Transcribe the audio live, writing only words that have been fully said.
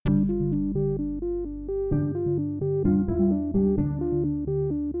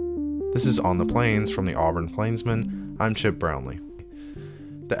This is On the Plains from the Auburn Plainsman. I'm Chip Brownlee.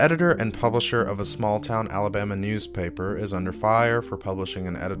 The editor and publisher of a small-town Alabama newspaper is under fire for publishing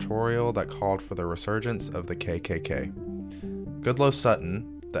an editorial that called for the resurgence of the KKK. Goodloe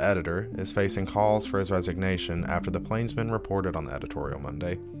Sutton, the editor, is facing calls for his resignation after the Plainsman reported on the editorial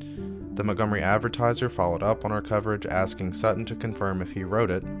Monday. The Montgomery Advertiser followed up on our coverage, asking Sutton to confirm if he wrote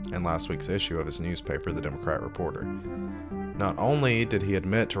it in last week's issue of his newspaper, the Democrat Reporter. Not only did he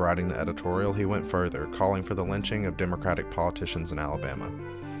admit to writing the editorial, he went further, calling for the lynching of Democratic politicians in Alabama.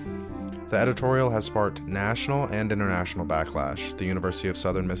 The editorial has sparked national and international backlash. The University of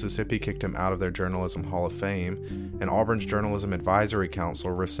Southern Mississippi kicked him out of their Journalism Hall of Fame, and Auburn's Journalism Advisory Council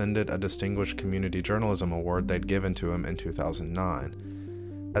rescinded a Distinguished Community Journalism Award they'd given to him in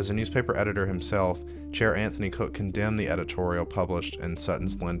 2009. As a newspaper editor himself, Chair Anthony Cook condemned the editorial published in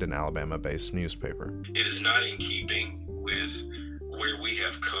Sutton's Linden, Alabama-based newspaper. It is not in keeping with where we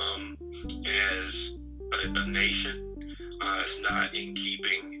have come as a nation. It's not in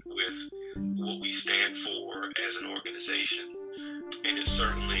keeping with what we stand for as an organization. And it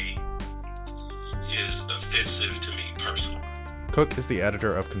certainly is offensive to me personally. Cook is the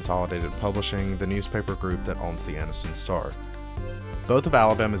editor of Consolidated Publishing, the newspaper group that owns the Anniston Star. Both of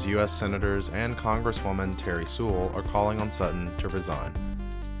Alabama's U.S. Senators and Congresswoman Terry Sewell are calling on Sutton to resign.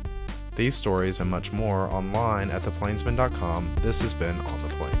 These stories and much more online at theplainsman.com. This has been On the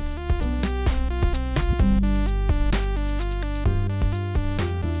Plains.